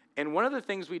 And one of the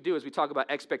things we do is we talk about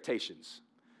expectations.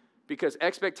 Because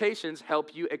expectations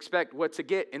help you expect what to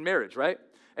get in marriage, right?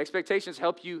 Expectations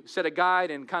help you set a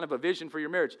guide and kind of a vision for your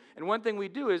marriage. And one thing we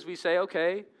do is we say,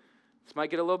 okay, this might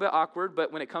get a little bit awkward,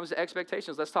 but when it comes to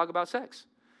expectations, let's talk about sex.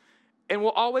 And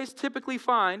we'll always typically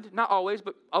find, not always,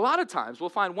 but a lot of times, we'll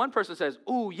find one person says,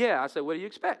 ooh, yeah. I say, what do you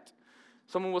expect?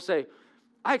 Someone will say,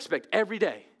 I expect every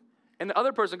day. And the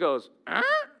other person goes,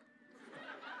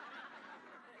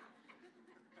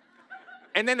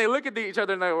 And then they look at each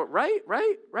other and they go, right.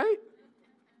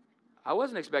 I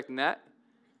wasn't expecting that.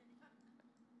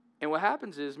 And what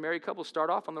happens is married couples start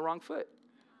off on the wrong foot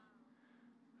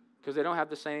because they don't have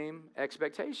the same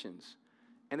expectations.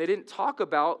 And they didn't talk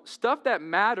about stuff that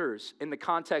matters in the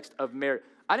context of marriage.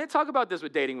 I didn't talk about this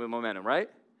with dating with momentum, right?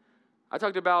 I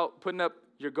talked about putting up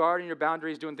your guard and your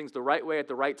boundaries, doing things the right way at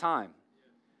the right time.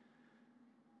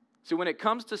 See, when it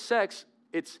comes to sex,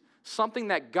 it's something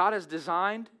that God has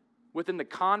designed within the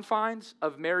confines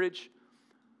of marriage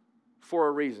for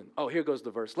a reason. Oh, here goes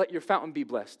the verse. Let your fountain be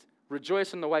blessed.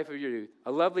 Rejoice in the wife of your youth,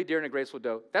 a lovely deer and a graceful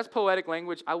doe. That's poetic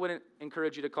language. I wouldn't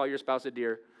encourage you to call your spouse a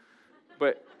deer,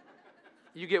 but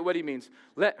you get what he means.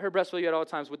 Let her breast fill you at all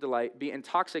times with delight. Be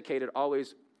intoxicated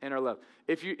always in her love.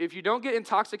 If you don't get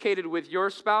intoxicated with your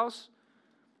spouse,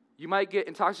 you might get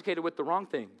intoxicated with the wrong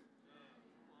thing.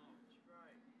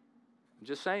 I'm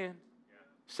just saying.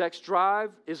 Sex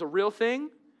drive is a real thing,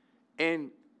 and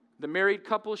the married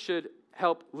couple should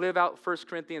help live out 1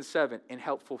 Corinthians 7 and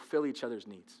help fulfill each other's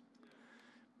needs.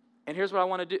 And here's what I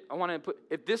want to do. I want to put,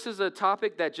 if this is a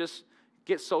topic that just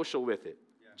get social with it,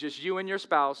 just you and your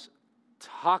spouse,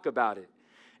 talk about it.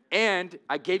 And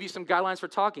I gave you some guidelines for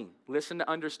talking. Listen to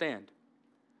understand.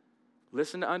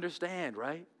 Listen to understand,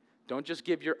 right? Don't just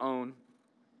give your own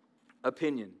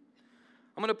opinion.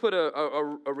 I'm going to put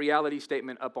a reality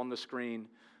statement up on the screen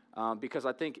because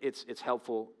I think it's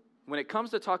helpful. When it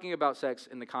comes to talking about sex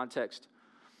in the context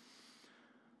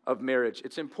of marriage,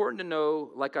 it's important to know,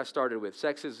 like I started with,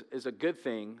 sex is a good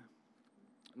thing,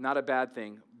 not a bad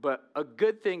thing, but a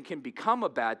good thing can become a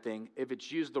bad thing if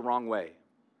it's used the wrong way.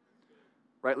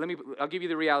 Right? I'll give you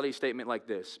the reality statement like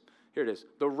this. Here it is.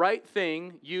 The right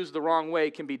thing used the wrong way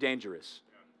can be dangerous.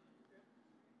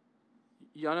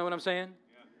 Y'all know what I'm saying?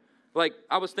 Like,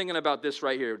 I was thinking about this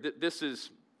right here. This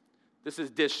is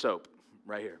dish soap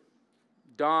right here.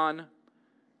 Dawn,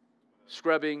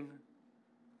 scrubbing,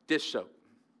 dish soap.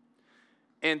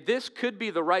 And this could be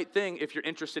the right thing if you're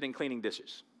interested in cleaning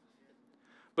dishes.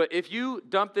 But if you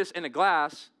dump this in a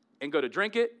glass and go to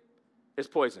drink it, it's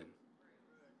poison,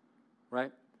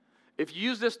 right? If you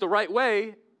use this the right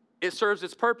way, it serves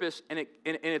its purpose, and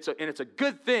it's a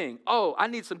good thing. Oh, I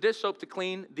need some dish soap to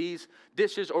clean these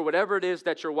dishes or whatever it is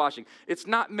that you're washing. It's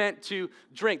not meant to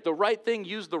drink. The right thing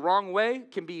used the wrong way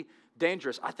can be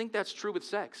dangerous. I think that's true with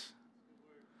sex.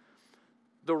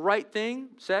 The right thing,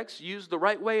 sex, used the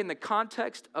right way in the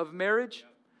context of marriage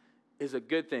is a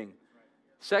good thing.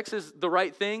 Sex is the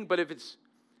right thing, but if it's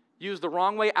used the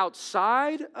wrong way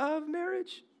outside of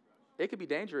marriage, it could be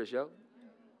dangerous, yo.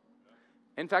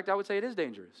 In fact, I would say it is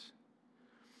dangerous.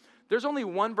 There's only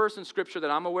one verse in Scripture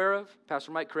that I'm aware of.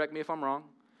 Pastor Mike, correct me if I'm wrong.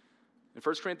 In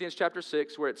 1 Corinthians chapter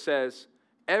 6, where it says,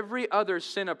 every other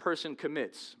sin a person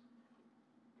commits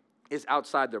is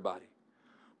outside their body.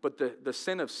 But the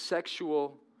sin of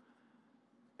sexual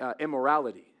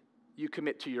immorality, you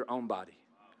commit to your own body.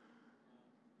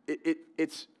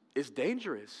 It's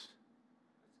dangerous.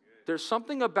 There's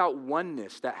something about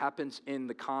oneness that happens in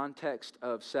the context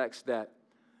of sex that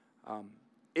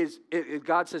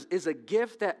God says is a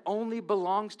gift that only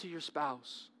belongs to your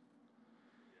spouse.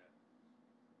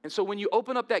 And so when you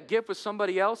open up that gift with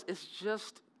somebody else, it's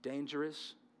just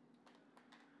dangerous.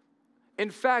 In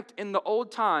fact, in the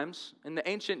old times, in the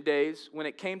ancient days, when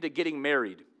it came to getting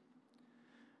married,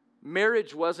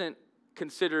 marriage wasn't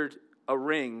considered a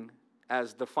ring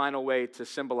as the final way to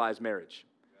symbolize marriage.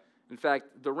 In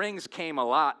fact, the rings came a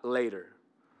lot later.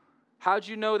 How'd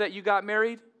you know that you got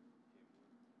married?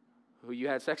 Who you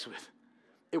had sex with.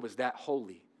 It was that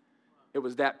holy. It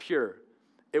was that pure.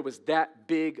 It was that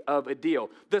big of a deal.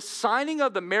 The signing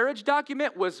of the marriage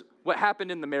document was what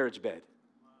happened in the marriage bed.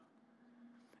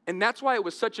 And that's why it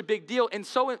was such a big deal. And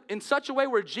so in such a way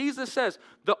where Jesus says,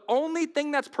 the only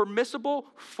thing that's permissible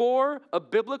for a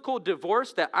biblical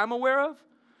divorce that I'm aware of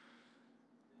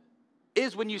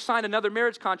is when you sign another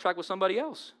marriage contract with somebody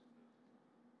else.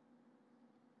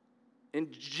 In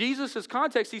Jesus'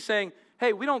 context, he's saying,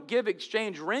 hey, we don't give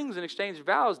exchange rings and exchange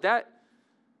vows.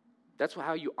 That's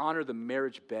how you honor the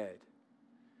marriage bed.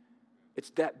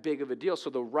 It's that big of a deal. So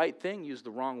the right thing used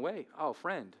the wrong way. Oh,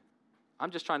 friend,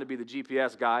 I'm just trying to be the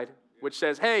GPS guide, which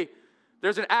says, hey,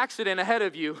 there's an accident ahead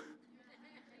of you.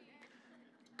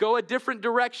 Go a different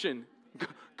direction.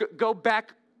 Go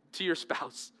back to your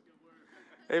spouse.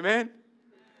 Amen?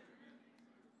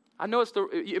 I know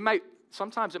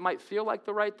sometimes it might feel like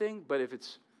the right thing, but if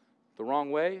it's the wrong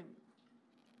way,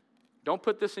 don't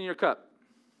put this in your cup.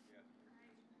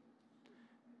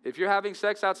 If you're having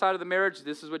sex outside of the marriage,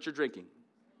 this is what you're drinking.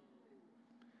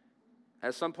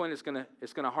 At some point,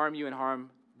 it's gonna harm you and harm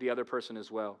the other person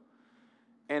as well.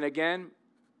 And again,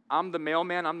 I'm the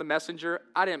mailman, I'm the messenger.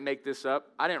 I didn't make this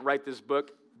up. I didn't write this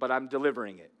book, but I'm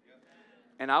delivering it.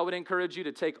 And I would encourage you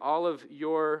to take all of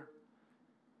your,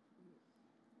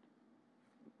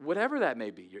 whatever that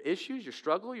may be, your issues, your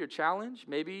struggle, your challenge,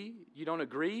 maybe you don't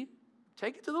agree,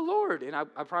 take it to the Lord. And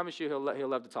I promise you he'll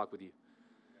love to talk with you.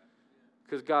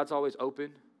 Because God's always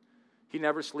open. He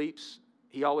never sleeps.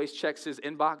 He always checks his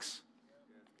inbox.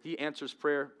 He answers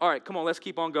prayer. All right, come on, let's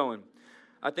keep on going.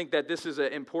 I think that this is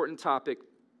an important topic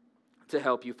to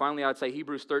help you. Finally, I'd say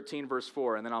Hebrews 13, verse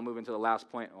 4, and then I'll move into the last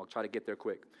point, and I'll try to get there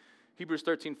quick. Hebrews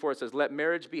 13, 4 says, let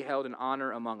marriage be held in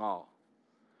honor among all,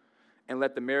 and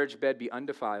let the marriage bed be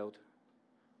undefiled,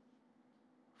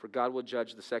 for God will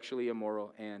judge the sexually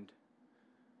immoral and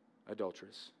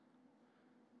adulterous.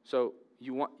 So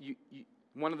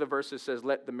one of the verses says,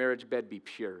 let the marriage bed be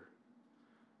pure.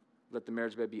 Let the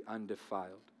marriage bed be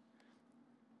undefiled.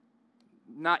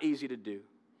 Not easy to do,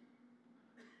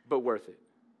 but worth it.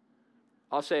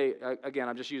 I'll say, again,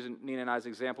 I'm just using Nina and I's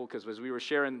example because as we were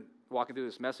walking through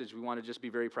this message, we want to just be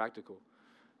very practical.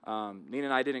 Nina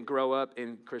and I didn't grow up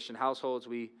in Christian households.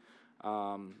 We,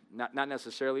 not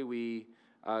necessarily, we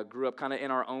grew up kind of in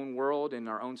our own world, in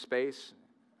our own space.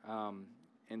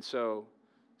 And so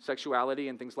sexuality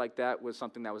and things like that was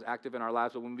something that was active in our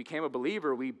lives. But when we became a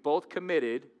believer, we both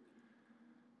committed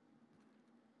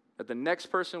that the next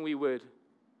person we would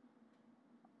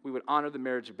honor the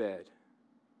marriage bed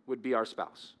would be our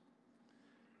spouse.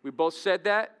 We both said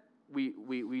that.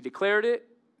 We declared it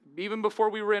even before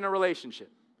we were in a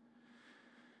relationship.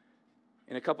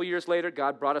 And a couple years later,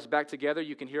 God brought us back together.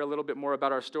 You can hear a little bit more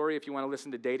about our story if you want to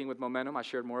listen to Dating with Momentum. I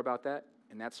shared more about that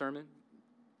in that sermon.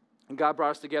 And God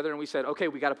brought us together and we said, okay,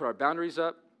 we got to put our boundaries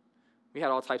up. We had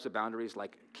all types of boundaries,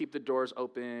 like keep the doors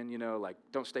open, like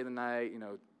don't stay the night,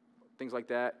 things like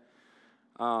that.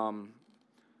 But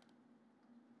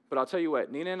I'll tell you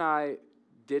what, Nina and I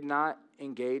did not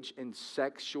engage in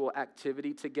sexual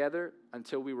activity together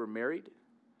until we were married.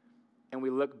 And we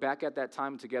look back at that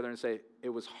time together and say, it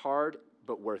was hard,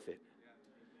 but worth it.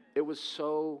 It was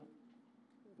so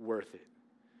worth it.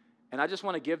 And I just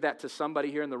want to give that to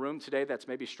somebody here in the room today that's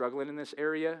maybe struggling in this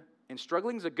area. And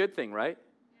struggling is a good thing, right?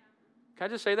 Can I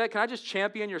just say that? Can I just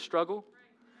champion your struggle?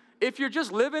 If you're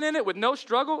just living in it with no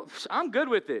struggle, I'm good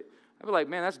with it. I'd be like,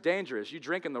 man, that's dangerous. You're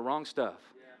drinking the wrong stuff.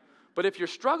 But if you're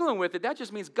struggling with it, that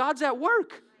just means God's at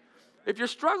work. If you're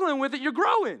struggling with it, you're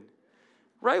growing.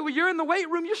 Right? When you're in the weight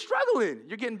room, you're struggling.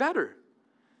 You're getting better.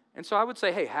 And so I would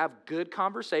say, hey, have good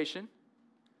conversation.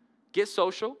 Get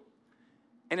social.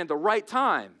 And in the right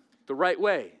time, the right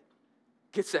way,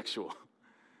 get sexual.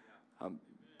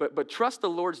 But trust the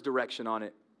Lord's direction on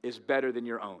it is better than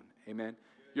your own. Amen.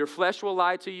 Your flesh will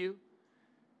lie to you.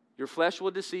 Your flesh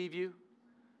will deceive you.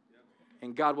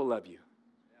 And God will love you.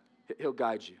 He'll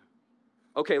guide you.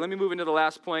 Okay, let me move into the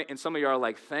last point. And some of you are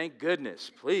like, thank goodness.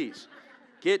 Please,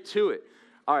 get to it.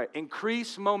 All right,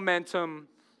 increase momentum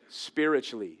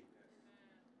spiritually.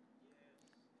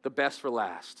 The best for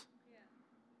last.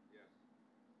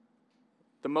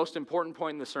 The most important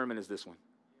point in the sermon is this one.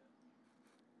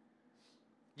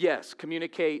 Yes,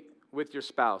 communicate with your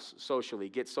spouse socially.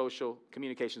 Get social.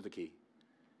 Communication is the key.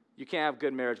 You can't have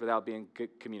good marriage without being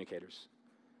good communicators.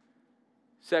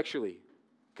 Sexually,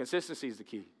 consistency is the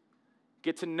key.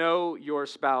 Get to know your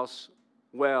spouse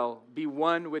well. Be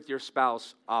one with your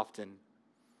spouse often.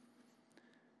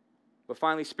 But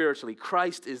finally, spiritually,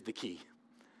 Christ is the key.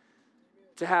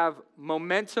 To have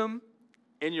momentum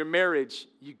in your marriage,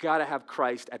 you got to have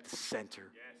Christ at the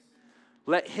center.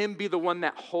 Let him be the one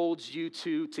that holds you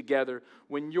two together.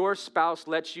 When your spouse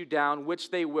lets you down,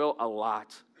 which they will a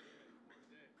lot,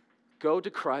 go to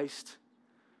Christ,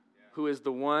 who is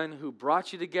the one who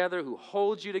brought you together, who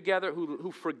holds you together,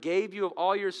 who forgave you of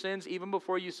all your sins even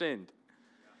before you sinned.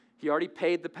 He already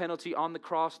paid the penalty on the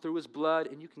cross through his blood,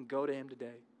 and you can go to him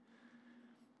today.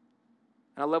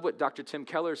 And I love what Dr. Tim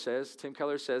Keller says. Tim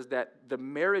Keller says that the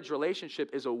marriage relationship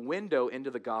is a window into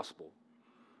the gospel.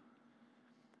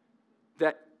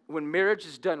 That when marriage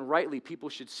is done rightly, people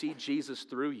should see Jesus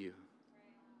through you.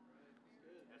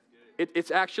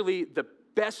 It's actually the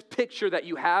best picture that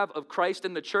you have of Christ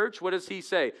in the church. What does he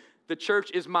say? The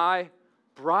church is my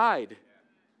bride.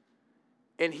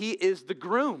 And he is the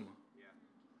groom.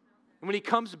 And when he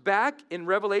comes back in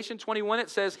Revelation 21, it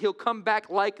says he'll come back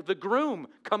like the groom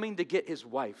coming to get his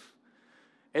wife.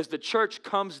 As the church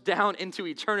comes down into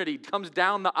eternity, comes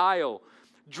down the aisle,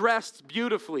 dressed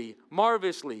beautifully,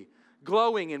 marvelously,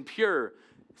 glowing and pure.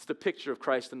 It's the picture of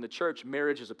Christ in the church.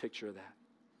 Marriage is a picture of that.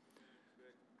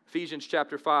 Ephesians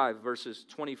chapter 5, verses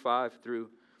 25 through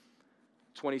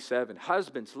 27.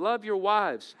 Husbands, love your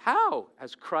wives. How?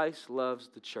 As Christ loves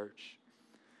the church.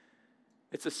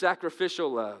 It's a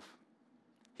sacrificial love.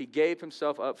 He gave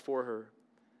himself up for her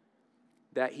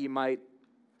that he might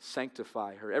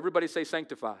sanctify her. Everybody say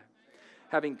sanctify.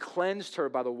 Having cleansed her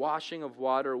by the washing of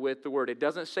water with the word. It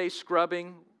doesn't say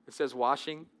scrubbing. It says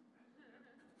washing.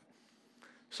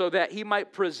 So that he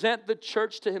might present the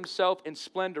church to himself in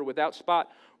splendor, without spot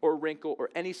or wrinkle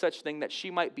or any such thing, that she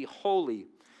might be holy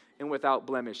and without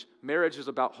blemish. Marriage is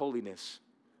about holiness.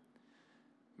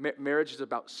 Marriage is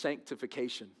about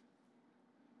sanctification.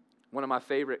 One of my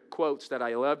favorite quotes that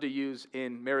I love to use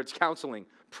in marriage counseling,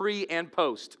 pre and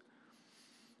post,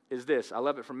 is this. I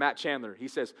love it from Matt Chandler. He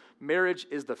says, marriage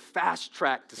is the fast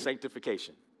track to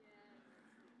sanctification.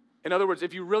 In other words,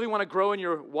 if you really want to grow in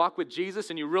your walk with Jesus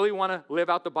and you really want to live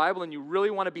out the Bible and you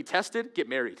really want to be tested, get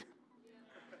married.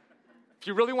 If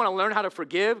you really want to learn how to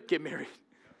forgive, get married.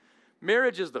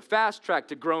 Marriage is the fast track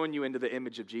to growing you into the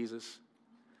image of Jesus.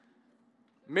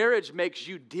 Marriage makes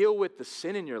you deal with the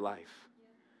sin in your life.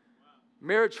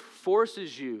 Marriage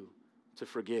forces you to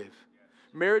forgive.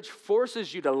 Marriage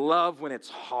forces you to love when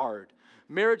it's hard.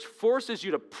 Marriage forces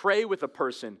you to pray with a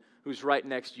person who's right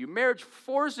next to you. Marriage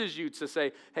forces you to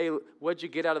say, hey, what'd you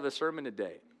get out of the sermon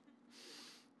today?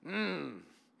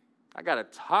 I got to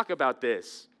talk about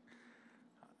this.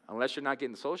 Unless you're not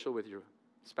getting social with your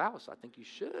spouse, I think you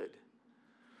should.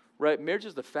 Right? Marriage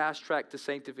is the fast track to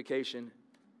sanctification.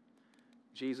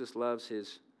 Jesus loves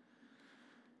his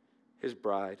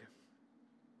bride.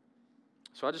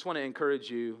 So I just want to encourage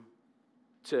you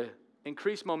to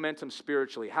increase momentum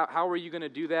spiritually. How are you going to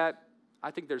do that?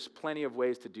 I think there's plenty of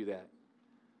ways to do that.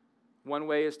 One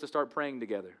way is to start praying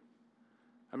together.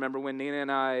 I remember when Nina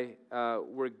and I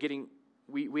were getting,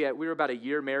 we were about a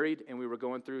year married, and we were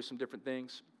going through some different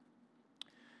things.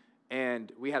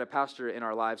 And we had a pastor in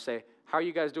our lives say, how are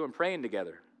you guys doing praying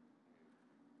together?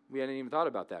 We hadn't even thought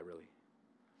about that really.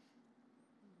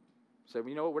 Said,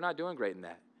 you know what, we're not doing great in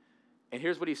that. And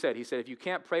here's what he said. He said, if you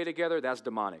can't pray together, that's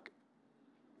demonic.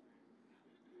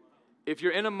 If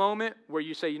you're in a moment where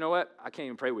you say, you know what, I can't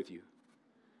even pray with you,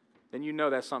 then you know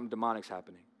that something demonic's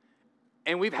happening.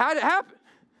 And we've had it happen.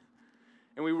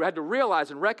 And we had to realize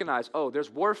and recognize, oh, there's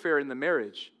warfare in the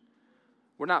marriage.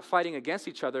 We're not fighting against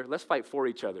each other. Let's fight for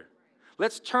each other.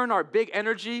 Let's turn our big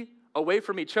energy away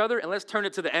from each other and let's turn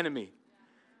it to the enemy.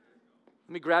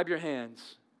 Let me grab your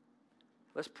hands.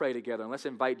 Let's pray together and let's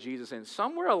invite Jesus in.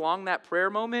 Somewhere along that prayer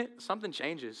moment, something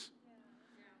changes.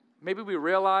 Maybe we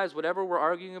realize whatever we're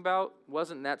arguing about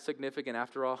wasn't that significant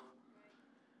after all.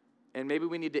 And maybe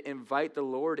we need to invite the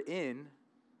Lord in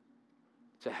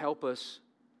to help us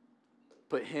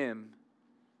put Him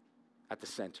at the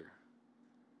center,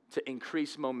 to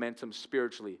increase momentum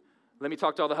spiritually. Let me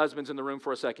talk to all the husbands in the room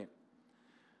for a second.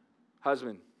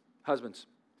 Husbands,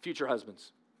 future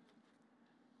husbands.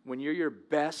 When you're your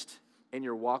best in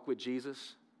your walk with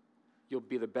Jesus, you'll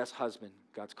be the best husband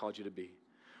God's called you to be.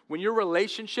 When your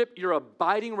relationship, your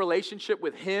abiding relationship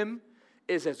with Him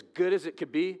is as good as it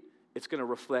could be, it's going to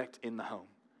reflect in the home.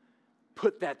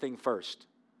 Put that thing first.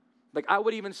 Like I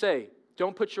would even say,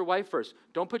 don't put your wife first.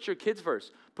 Don't put your kids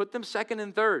first. Put them second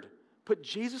and third. Put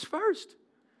Jesus first.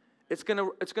 It's going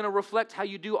to reflect how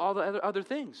you do all the other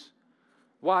things.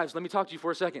 Wives, let me talk to you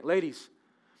for a second. Ladies,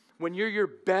 when you're your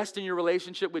best in your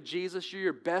relationship with Jesus, you're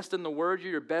your best in the Word,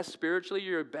 you're your best spiritually,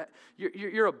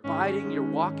 you're abiding, you're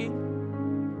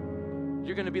walking,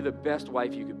 you're going to be the best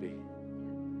wife you could be.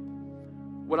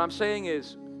 What I'm saying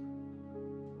is,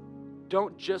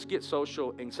 don't just get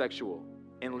social and sexual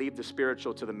and leave the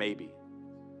spiritual to the maybe.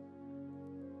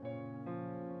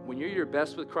 When you're your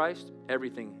best with Christ,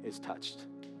 everything is touched.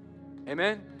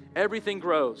 Amen? Everything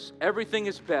grows. Everything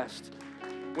is best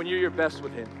when you're your best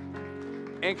with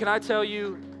Him. And can I tell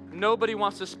you, nobody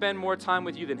wants to spend more time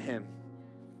with you than Him.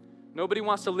 Nobody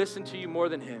wants to listen to you more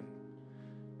than Him.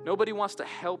 Nobody wants to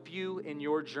help you in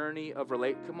your journey of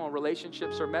Come on,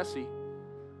 relationships are messy,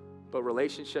 but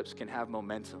relationships can have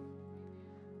momentum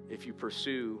if you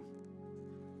pursue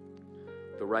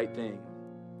the right thing.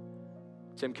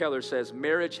 Tim Keller says,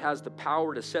 marriage has the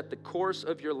power to set the course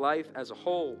of your life as a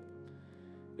whole.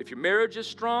 If your marriage is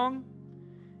strong,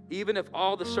 even if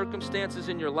all the circumstances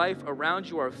in your life around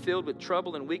you are filled with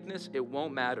trouble and weakness, it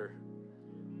won't matter.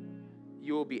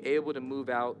 You will be able to move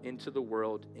out into the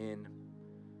world in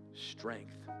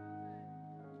strength.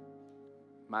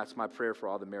 That's my prayer for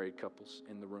all the married couples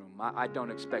in the room. I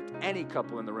don't expect any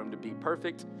couple in the room to be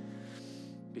perfect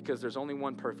because there's only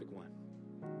one perfect one,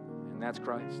 and that's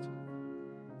Christ.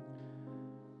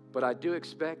 But I do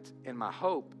expect, and my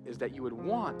hope is that you would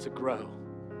want to grow.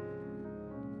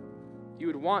 You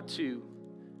would want to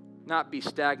not be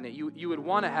stagnant. You would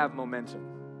want to have momentum.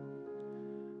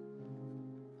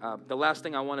 The last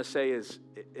thing I want to say is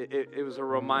it was a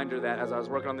reminder that as I was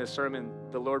working on this sermon,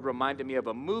 the Lord reminded me of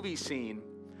a movie scene.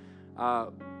 I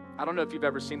don't know if you've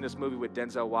ever seen this movie with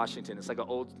Denzel Washington. It's like an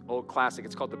old classic.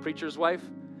 It's called The Preacher's Wife.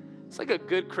 It's like a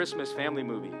good Christmas family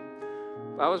movie.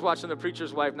 I was watching The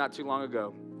Preacher's Wife not too long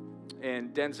ago.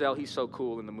 And Denzel, he's so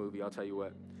cool in the movie, I'll tell you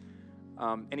what.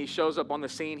 And he shows up on the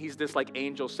scene. He's this like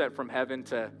angel sent from heaven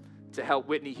to help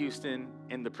Whitney Houston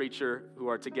and the preacher who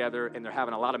are together, and they're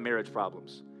having a lot of marriage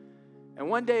problems. And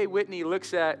one day, Whitney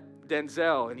looks at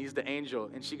Denzel, and he's the angel,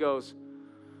 and she goes,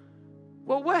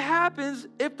 well, what happens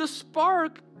if the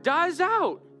spark dies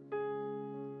out?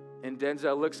 And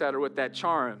Denzel looks at her with that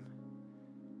charm,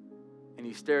 and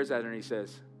he stares at her, and he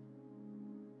says,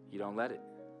 you don't let it.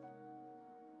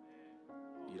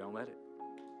 You don't let it.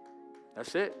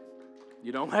 That's it.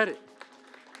 You don't let it.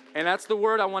 And that's the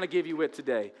word I want to give you with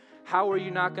today. How are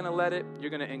you not going to let it?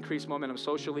 You're going to increase momentum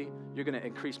socially. You're going to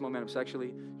increase momentum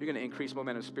sexually. You're going to increase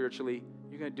momentum spiritually.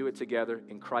 You're going to do it together,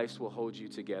 and Christ will hold you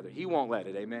together. He won't let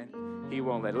it. Amen? He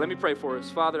won't let it. Let me pray for us.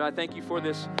 Father, I thank you for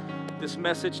this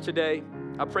message today.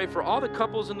 I pray for all the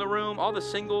couples in the room, all the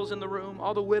singles in the room,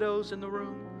 all the widows in the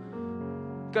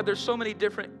room. God, there's so many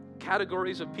different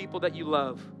categories of people that you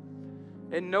love.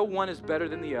 And no one is better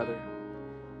than the other.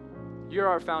 You're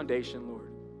our foundation,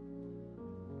 Lord.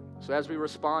 So as we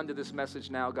respond to this message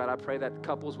now, God, I pray that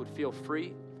couples would feel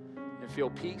free and feel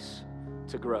peace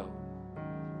to grow.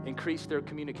 Increase their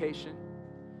communication.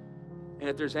 And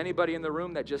if there's anybody in the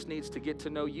room that just needs to get to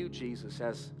know you, Jesus,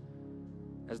 as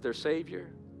their Savior,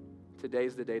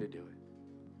 today's the day to do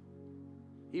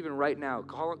it. Even right now,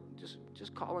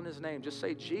 just call in His name. Just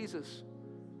say, Jesus,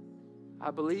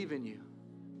 I believe in you.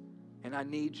 And I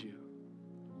need you.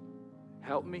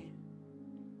 Help me.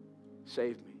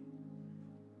 Save me.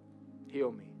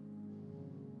 Heal me.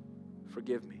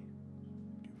 Forgive me.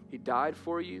 He died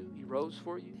for you. He rose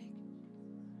for you.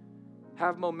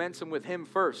 have momentum with Him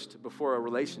first before a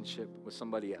relationship with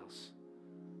somebody else.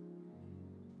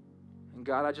 And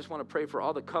God, I just want to pray for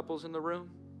all the couples in the room.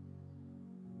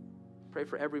 Pray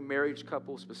for every marriage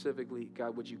couple specifically.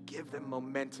 God, would you give them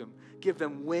momentum? Give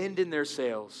them wind in their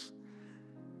sails.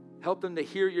 Help them to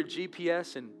hear your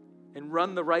GPS and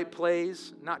run the right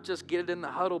plays. Not just get it in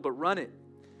the huddle, but run it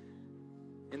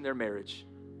in their marriage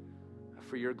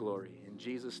for your glory. In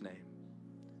Jesus' name,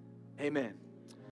 amen.